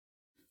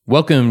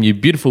Welcome, you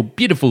beautiful,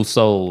 beautiful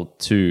soul,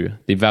 to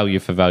the Value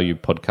for Value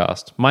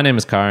podcast. My name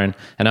is Karen,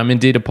 and I'm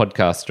indeed a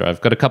podcaster.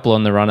 I've got a couple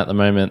on the run at the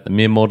moment, the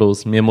Mere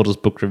Mortals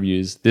book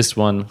reviews, this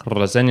one,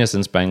 Reseñas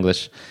en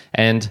Spanglish,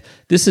 and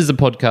this is a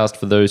podcast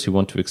for those who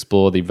want to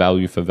explore the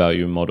Value for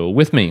Value model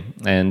with me.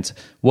 And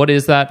what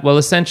is that? Well,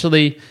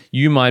 essentially,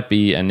 you might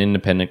be an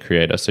independent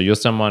creator. So you're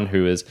someone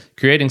who is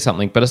creating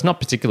something, but it's not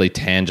particularly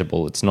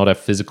tangible. It's not a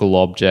physical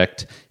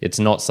object. It's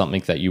not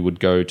something that you would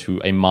go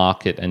to a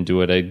market and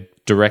do at a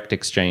direct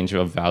exchange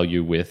of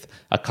value with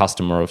a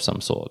customer of some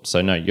sort.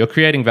 So no, you're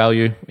creating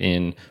value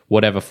in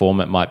whatever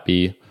form it might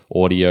be: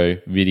 audio,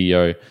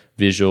 video,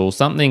 visual,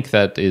 something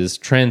that is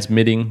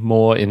transmitting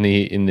more in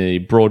the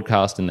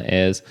broadcast, in the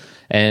airs,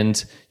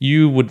 and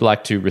you would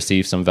like to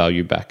receive some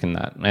value back in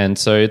that. And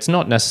so it's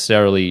not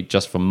necessarily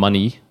just for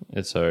money.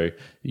 So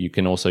you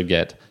can also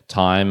get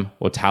time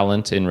or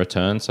talent in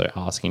return. So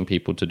asking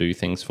people to do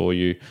things for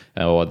you,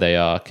 or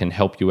they can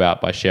help you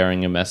out by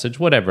sharing a message,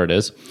 whatever it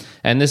is.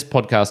 And this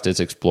podcast is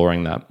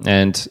exploring that.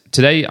 And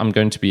today I'm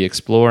going to be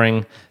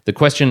exploring the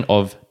question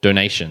of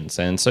donations.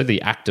 And so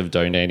the act of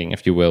donating,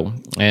 if you will.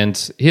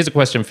 And here's a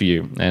question for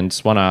you. And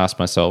it's one I asked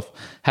myself.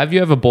 Have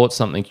you ever bought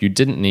something you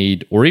didn't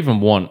need or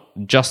even want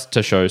just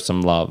to show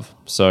some love?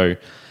 So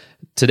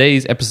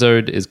today's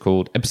episode is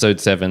called Episode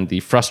 7, The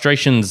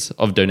Frustrations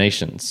of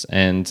Donations.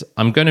 And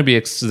I'm going to be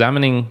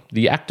examining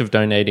the act of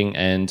donating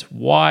and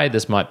why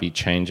this might be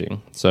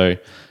changing. So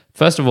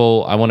first of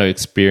all, I want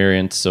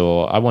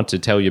to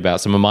tell you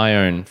about some of my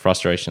own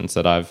frustrations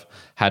that I've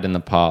had in the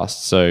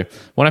past. So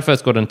when I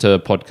first got into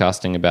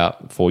podcasting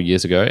about 4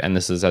 years ago, and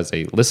this is as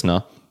a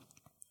listener,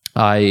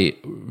 I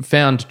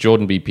found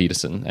Jordan B.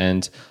 Peterson,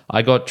 and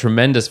I got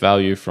tremendous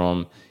value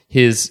from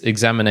his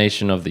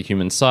examination of the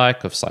human psyche,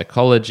 of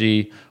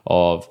psychology,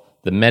 of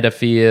the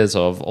metaspheres,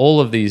 of all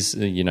of these,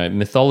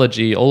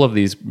 mythology, all of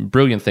these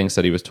brilliant things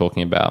that he was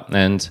talking about.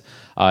 And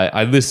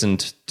I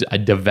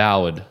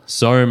devoured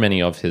so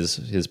many of his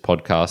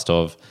podcast,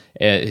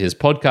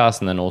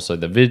 and then also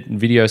the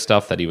video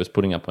stuff that he was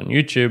putting up on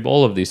YouTube,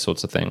 all of these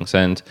sorts of things.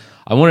 And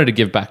I wanted to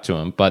give back to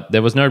him, but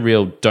there was no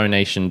real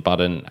donation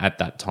button at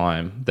that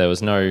time. There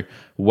was no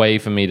way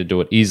for me to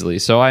do it easily.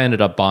 So I ended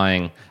up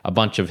buying a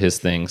bunch of his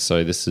things.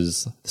 So this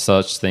is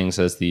such things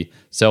as the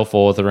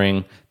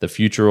self-authoring, the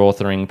future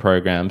authoring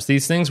programs,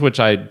 these things which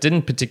I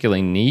didn't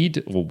particularly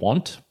need or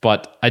want,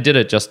 but I did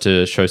it just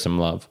to show some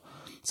love.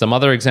 Some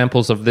other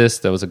examples of this,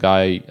 there was a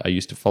guy I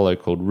used to follow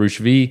called Roosh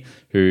V,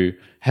 who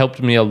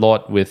helped me a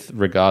lot with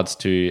regards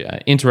to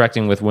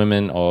interacting with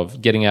women,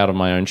 of getting out of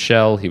my own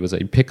shell. He was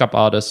a pickup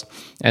artist.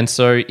 And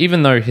so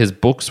even though his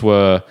books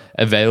were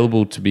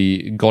available to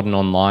be gotten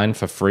online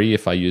for free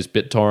if I use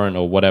BitTorrent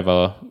or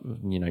whatever,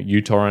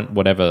 uTorrent,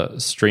 whatever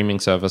streaming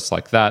service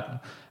like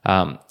that,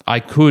 I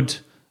could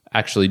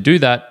actually do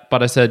that.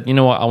 But I said, you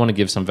know what, I want to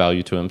give some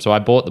value to him. So I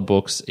bought the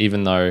books,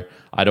 even though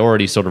I'd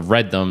already sort of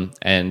read them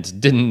and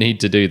didn't need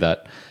to do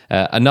that.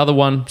 Another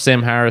one,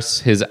 Sam Harris,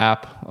 his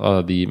app,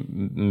 the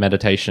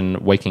meditation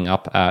waking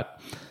up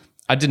app.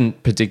 I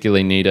didn't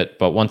particularly need it,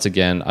 but once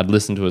again, I'd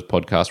listened to his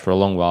podcast for a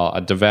long while. I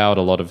devoured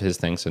a lot of his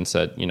things and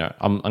said,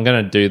 I'm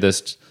going to do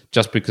this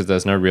just because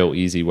there's no real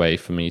easy way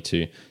for me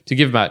to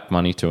give back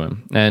money to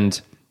him.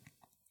 And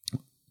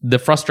the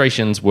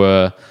frustrations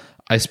were,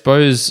 I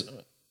suppose,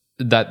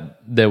 that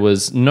there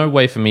was no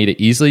way for me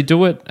to easily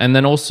do it. And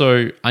then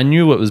also, I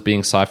knew it was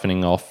being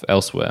siphoning off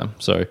elsewhere.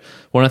 So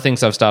one of the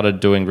things I've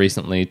started doing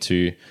recently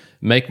to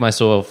make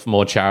myself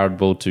more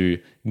charitable, to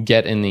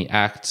get in the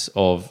act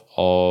of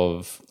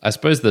I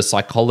suppose, the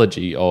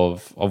psychology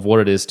of what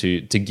it is to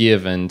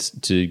give and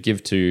to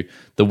give to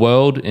the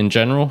world in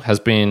general, has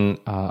been,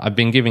 I've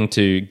been giving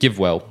to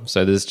GiveWell.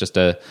 So there's just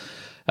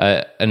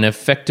an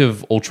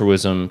effective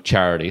altruism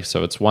charity.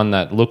 So it's one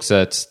that looks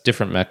at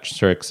different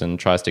metrics and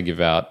tries to give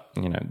out,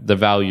 the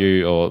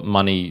value or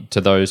money to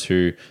those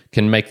who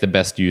can make the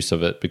best use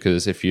of it.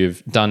 Because if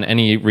you've done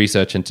any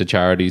research into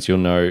charities, you'll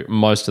know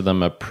most of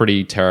them are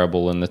pretty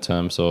terrible in the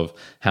terms of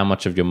how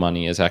much of your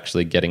money is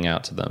actually getting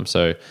out to them.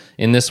 So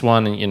in this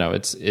one,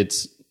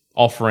 it's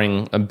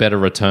offering better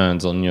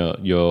returns on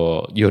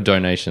your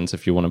donations,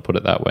 if you want to put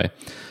it that way.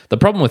 The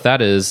problem with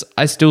that is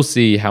I still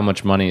see how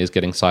much money is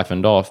getting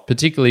siphoned off,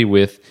 particularly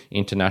with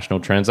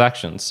international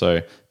transactions. So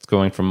it's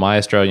going from my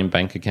Australian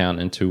bank account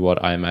into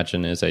what I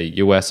imagine is a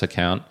US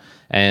account,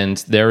 and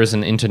there is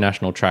an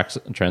international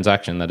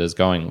transaction that is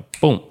going,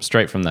 boom,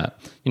 straight from that.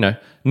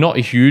 Not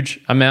a huge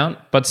amount,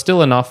 but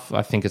still enough.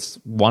 I think it's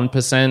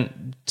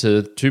 1%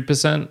 to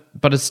 2%,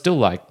 but it's still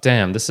like,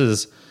 damn, this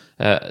is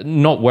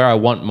not where I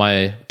want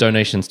my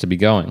donations to be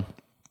going.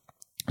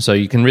 So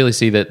you can really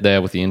see that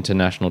there with the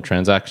international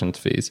transactions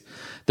fees.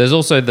 There's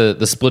also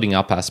the splitting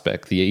up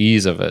aspect, the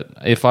ease of it.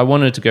 If I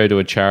wanted to go to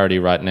a charity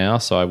right now,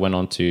 so I went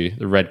on to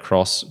the Red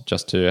Cross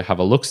just to have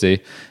a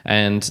look-see,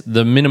 and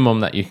the minimum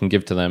that you can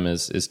give to them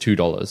is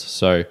 $2.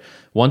 So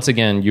once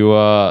again, you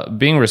are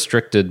being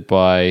restricted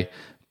by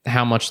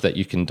how much that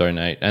you can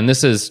donate. And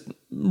this is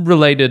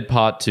related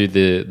part to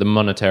the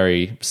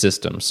monetary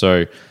system.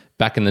 So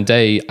back in the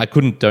day, I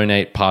couldn't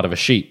donate part of a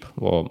sheep,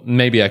 or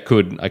maybe I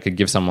could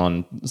give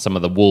someone some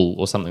of the wool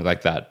or something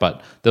like that,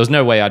 but there was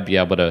no way I'd be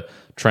able to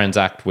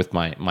transact with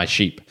my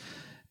sheep.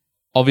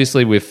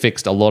 Obviously, we've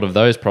fixed a lot of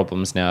those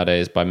problems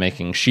nowadays by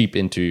making sheep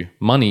into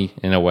money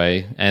in a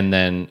way, and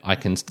then I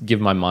can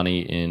give my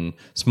money in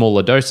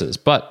smaller doses.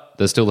 But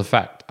there's still the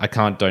fact, I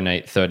can't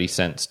donate 30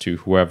 cents to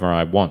whoever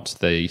I want.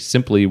 They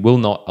simply will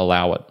not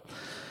allow it.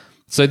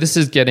 So this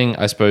is getting,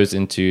 I suppose,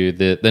 into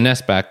the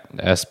next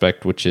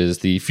aspect, which is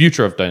the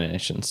future of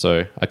donations.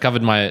 So I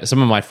covered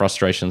some of my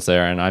frustrations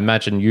there, and I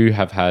imagine you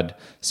have had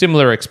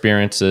similar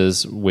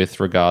experiences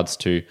with regards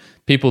to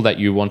people that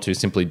you want to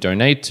simply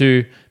donate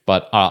to,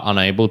 but are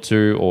unable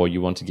to, or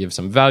you want to give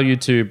some value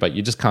to, but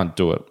you just can't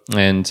do it.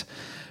 And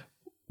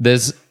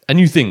there's a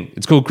new thing.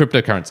 It's called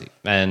cryptocurrency.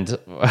 And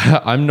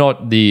I'm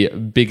not the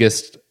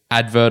biggest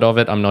advert of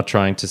it. I'm not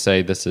trying to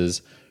say this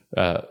is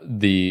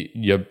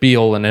your be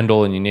all and end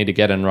all and you need to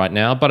get in right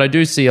now, but I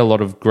do see a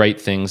lot of great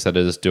things that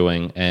it is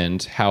doing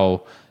and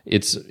how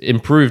it's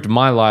improved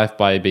my life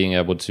by being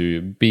able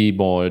to be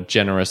more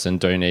generous and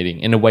donating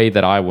in a way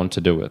that I want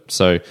to do it.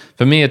 So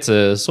for me, it's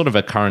a sort of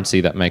a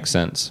currency that makes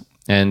sense.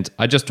 And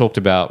I just talked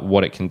about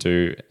what it can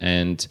do,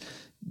 and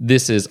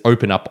this is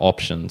open up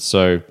options.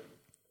 So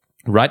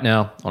right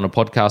now on a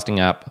podcasting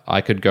app,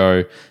 I could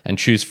go and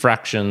choose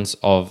fractions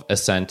of a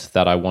cent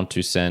that I want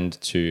to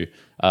send to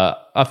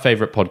a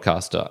favorite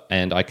podcaster,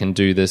 and I can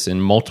do this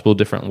in multiple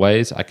different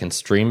ways. I can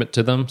stream it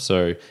to them,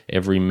 so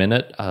every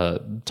minute,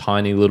 a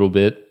tiny little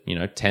bit,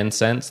 10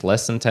 cents,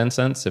 less than 10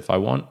 cents if I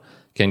want,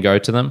 can go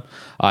to them.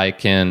 I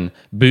can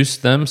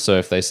boost them, so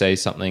if they say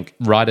something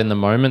right in the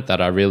moment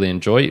that I really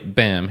enjoy,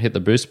 bam, hit the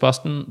boost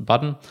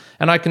button.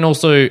 And I can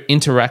also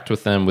interact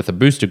with them with a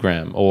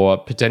boostergram, or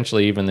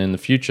potentially even in the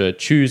future,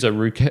 choose a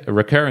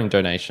recurring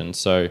donation.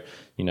 So,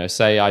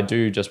 say I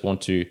do just want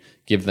to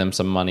give them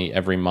some money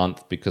every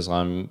month because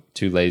I'm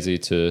too lazy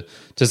to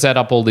set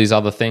up all these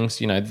other things.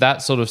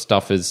 That sort of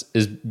stuff is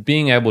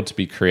being able to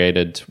be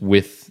created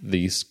with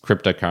these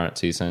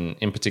cryptocurrencies. And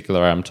in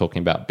particular, I'm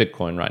talking about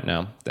Bitcoin right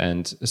now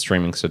and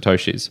streaming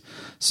Satoshis.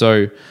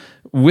 So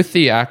with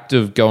the act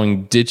of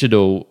going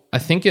digital, I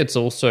think it's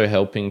also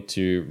helping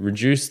to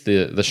reduce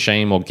the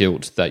shame or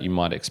guilt that you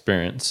might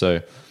experience.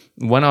 So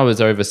when I was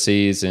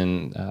overseas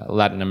in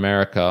Latin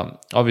America,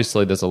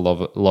 obviously there's a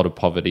lot of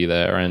poverty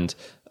there, and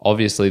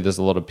obviously there's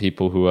a lot of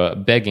people who are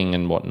begging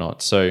and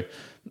whatnot. So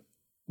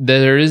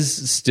there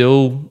is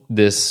still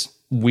this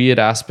weird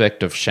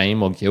aspect of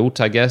shame or guilt,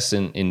 I guess,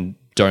 in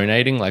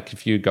donating. Like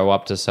if you go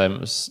up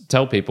to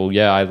tell people,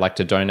 yeah, I like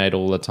to donate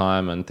all the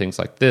time and things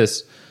like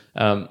this,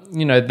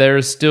 there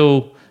is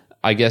still,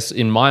 I guess,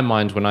 in my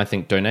mind, when I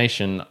think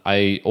donation,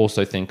 I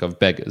also think of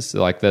beggars.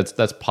 Like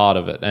that's part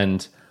of it.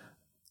 And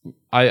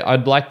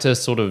I'd like to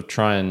sort of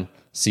try and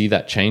see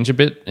that change a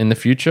bit in the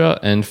future.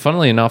 And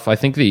funnily enough, I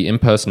think the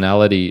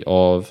impersonality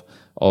of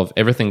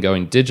everything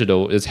going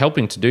digital is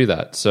helping to do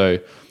that. So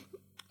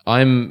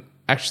I'm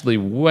actually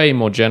way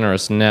more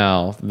generous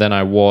now than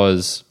I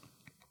was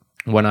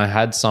when I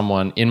had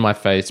someone in my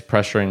face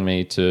pressuring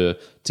me to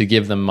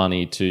give them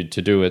money to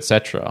do,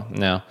 etc.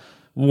 Now,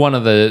 one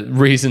of the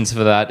reasons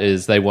for that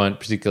is they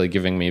weren't particularly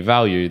giving me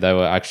value. They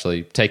were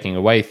actually taking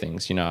away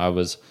things.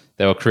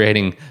 They were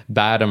creating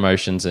bad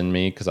emotions in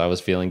me because I was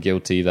feeling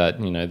guilty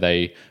that,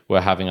 they were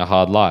having a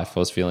hard life. I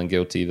was feeling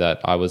guilty that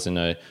I was in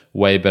a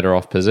way better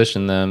off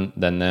position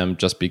than them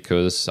just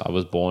because I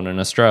was born in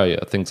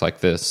Australia, things like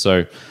this.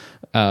 So,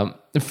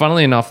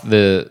 funnily enough,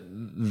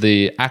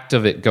 the act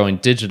of it going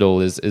digital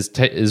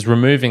is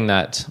removing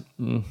that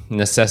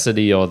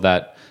necessity or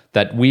that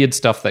weird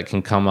stuff that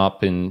can come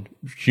up in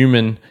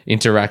human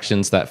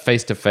interactions, that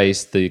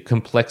face-to-face, the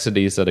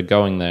complexities that are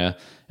going there.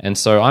 And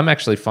so I'm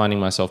actually finding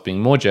myself being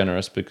more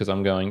generous because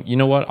I'm going, you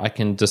know what? I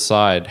can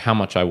decide how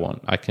much I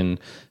want. I can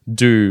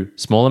do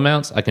small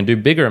amounts. I can do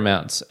bigger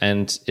amounts.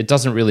 And it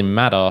doesn't really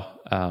matter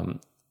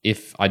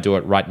if I do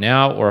it right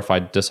now or if I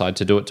decide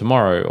to do it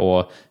tomorrow,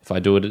 or if I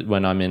do it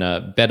when I'm in a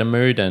better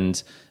mood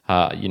and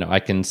I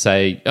can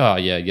say, oh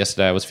yeah,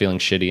 yesterday I was feeling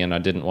shitty and I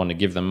didn't want to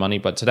give them money,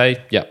 but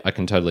today, yeah, I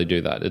can totally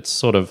do that. It's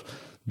sort of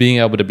being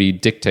able to be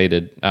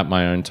dictated at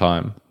my own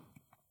time.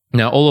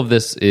 Now, all of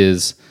this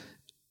is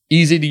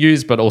easy to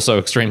use, but also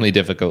extremely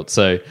difficult.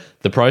 So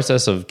the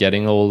process of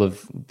getting all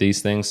of these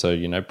things, so,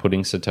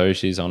 putting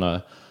Satoshis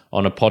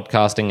on a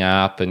podcasting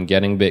app and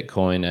getting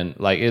Bitcoin, and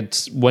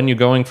it's when you're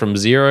going from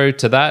zero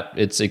to that,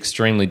 it's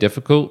extremely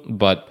difficult,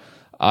 but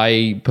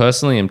I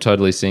personally am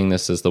totally seeing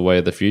this as the way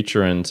of the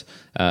future. And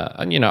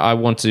I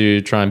want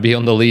to try and be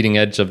on the leading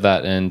edge of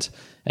that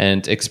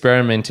and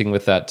experimenting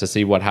with that to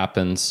see what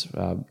happens,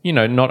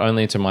 not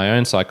only to my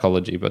own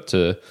psychology, but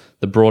to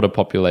the broader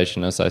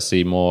population as I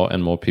see more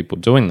and more people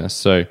doing this.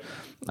 So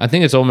I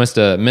think it's almost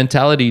a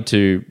mentality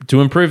to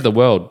improve the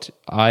world.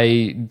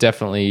 I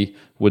definitely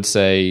would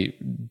say,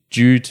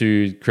 due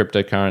to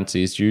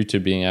cryptocurrencies, due to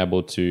being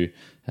able to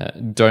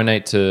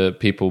donate to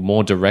people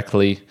more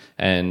directly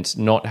and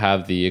not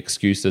have the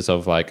excuses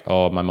of like,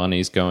 oh, my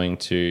money's going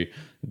to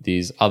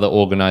these other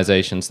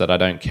organizations that I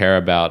don't care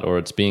about, or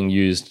it's being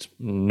used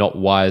not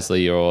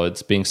wisely, or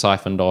it's being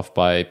siphoned off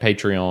by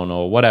Patreon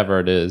or whatever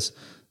it is.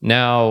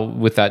 Now,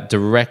 with that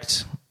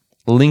direct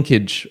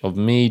linkage of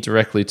me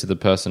directly to the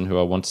person who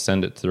I want to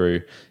send it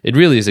through, it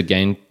really is a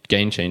game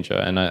changer.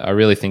 And I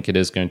really think it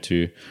is going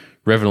to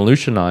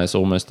revolutionize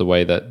almost the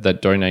way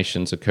that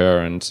donations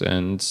occur. And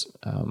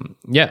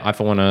I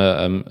for one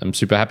I'm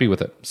super happy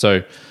with it.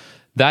 So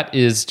that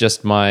is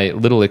just my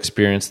little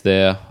experience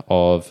there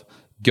of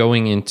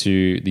going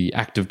into the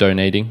act of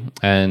donating.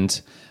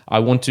 And I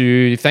want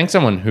to thank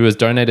someone who has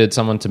donated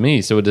someone to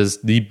me. So it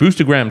is the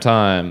Boostergram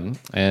time.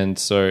 And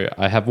so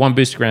I have one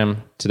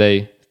Boostergram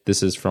today.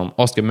 This is from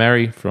Oscar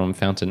Mary from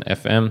Fountain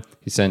FM.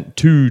 He sent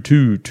two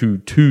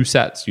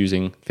sats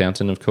using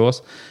Fountain, of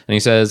course. And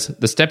he says,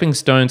 the stepping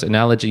stones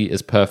analogy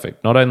is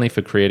perfect, not only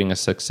for creating a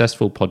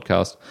successful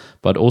podcast,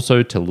 but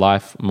also to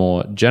life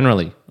more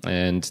generally.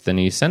 And then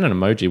he sent an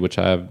emoji, which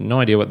I have no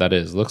idea what that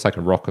is. It looks like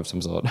a rock of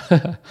some sort.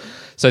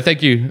 So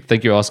thank you,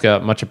 Oscar.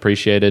 Much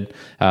appreciated.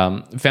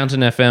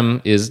 Fountain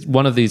FM is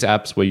one of these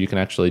apps where you can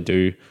actually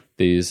do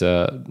these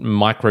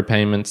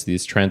micropayments,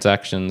 these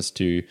transactions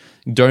to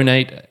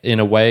donate in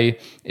a way.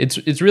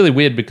 It's really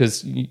weird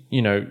because,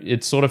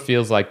 it sort of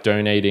feels like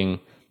donating.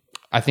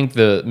 I think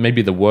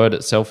maybe the word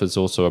itself is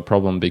also a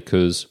problem,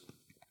 because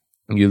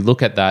you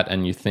look at that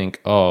and you think,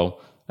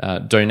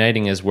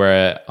 donating is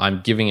where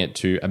I'm giving it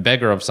to a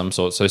beggar of some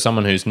sort, so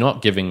someone who's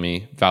not giving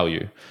me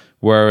value.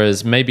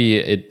 Whereas maybe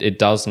it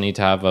does need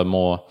to have a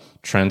more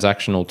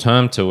transactional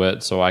term to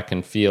it, so I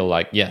can feel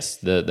like, yes,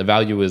 the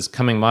value is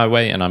coming my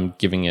way and I'm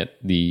giving it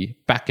the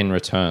back in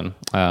return.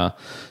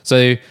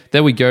 So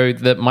there we go.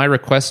 My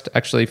request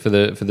actually for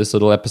this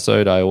little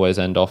episode, I always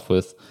end off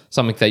with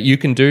something that you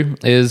can do,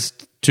 is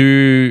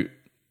to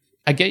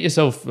get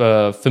yourself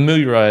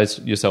familiarize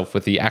yourself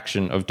with the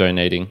action of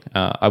donating.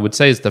 I would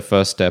say is the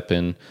first step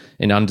in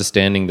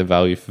understanding the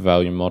value for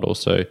value model.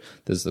 So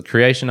there's the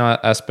creation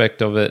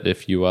aspect of it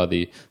if you are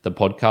the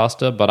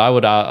podcaster, but I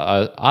would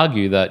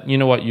argue that,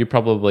 you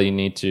probably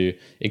need to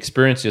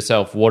experience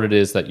yourself what it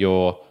is that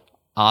you're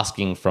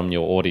asking from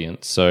your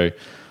audience. So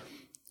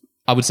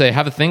I would say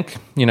have a think,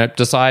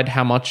 decide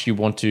how much you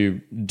want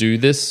to do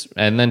this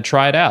and then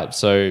try it out.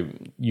 So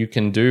you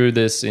can do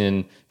this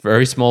in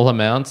very small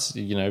amounts.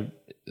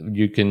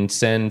 You can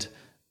send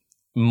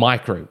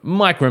micro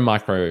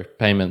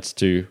payments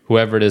to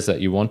whoever it is that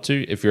you want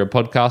to. If you're a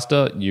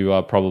podcaster, you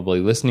are probably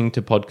listening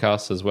to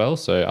podcasts as well.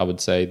 So I would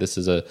say this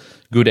is a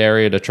good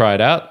area to try it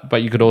out.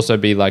 But you could also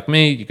be like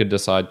me. You could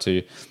decide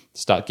to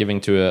start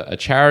giving to a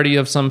charity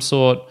of some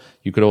sort.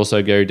 You could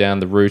also go down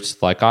the route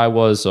like I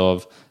was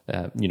of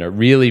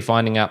really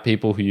finding out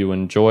people who you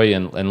enjoy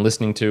and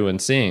listening to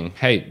and seeing,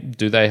 hey,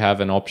 do they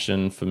have an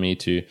option for me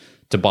to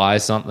buy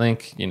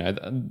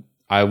something?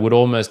 I would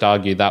almost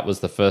argue that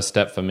was the first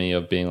step for me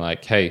of being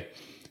like, hey,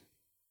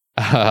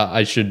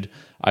 I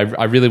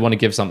really want to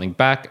give something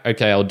back.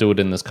 Okay, I'll do it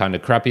in this kind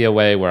of crappier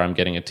way where I'm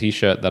getting a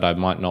t-shirt that I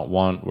might not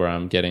want, where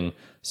I'm getting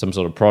some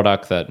sort of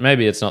product that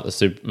maybe it's not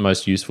the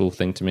most useful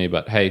thing to me,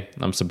 but hey,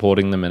 I'm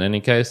supporting them in any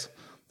case.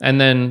 And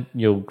then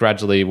you'll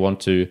gradually want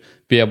to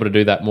be able to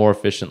do that more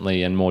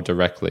efficiently and more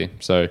directly.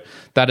 So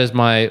that is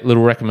my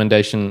little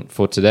recommendation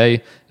for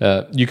today.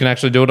 You can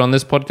actually do it on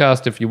this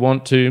podcast if you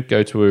want to.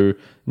 Go to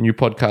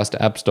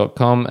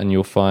newpodcastapps.com and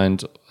you'll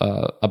find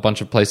a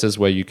bunch of places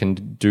where you can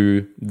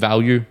do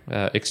value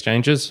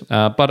exchanges.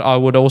 But I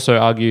would also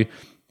argue,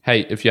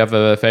 hey, if you have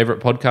a favorite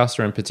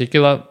podcaster in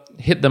particular,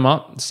 hit them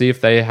up, see if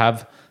they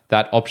have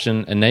that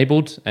option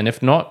enabled. And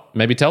if not,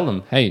 maybe tell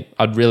them, hey,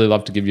 I'd really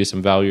love to give you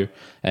some value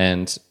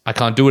and I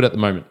can't do it at the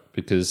moment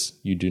because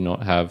you do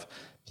not have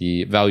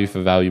the value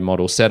for value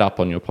model set up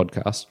on your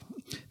podcast.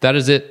 That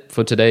is it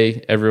for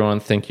today,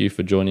 everyone. Thank you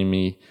for joining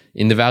me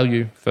in the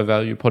Value for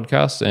Value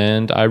podcast.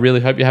 And I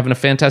really hope you're having a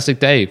fantastic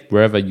day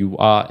wherever you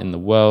are in the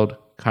world.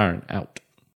 Karen out.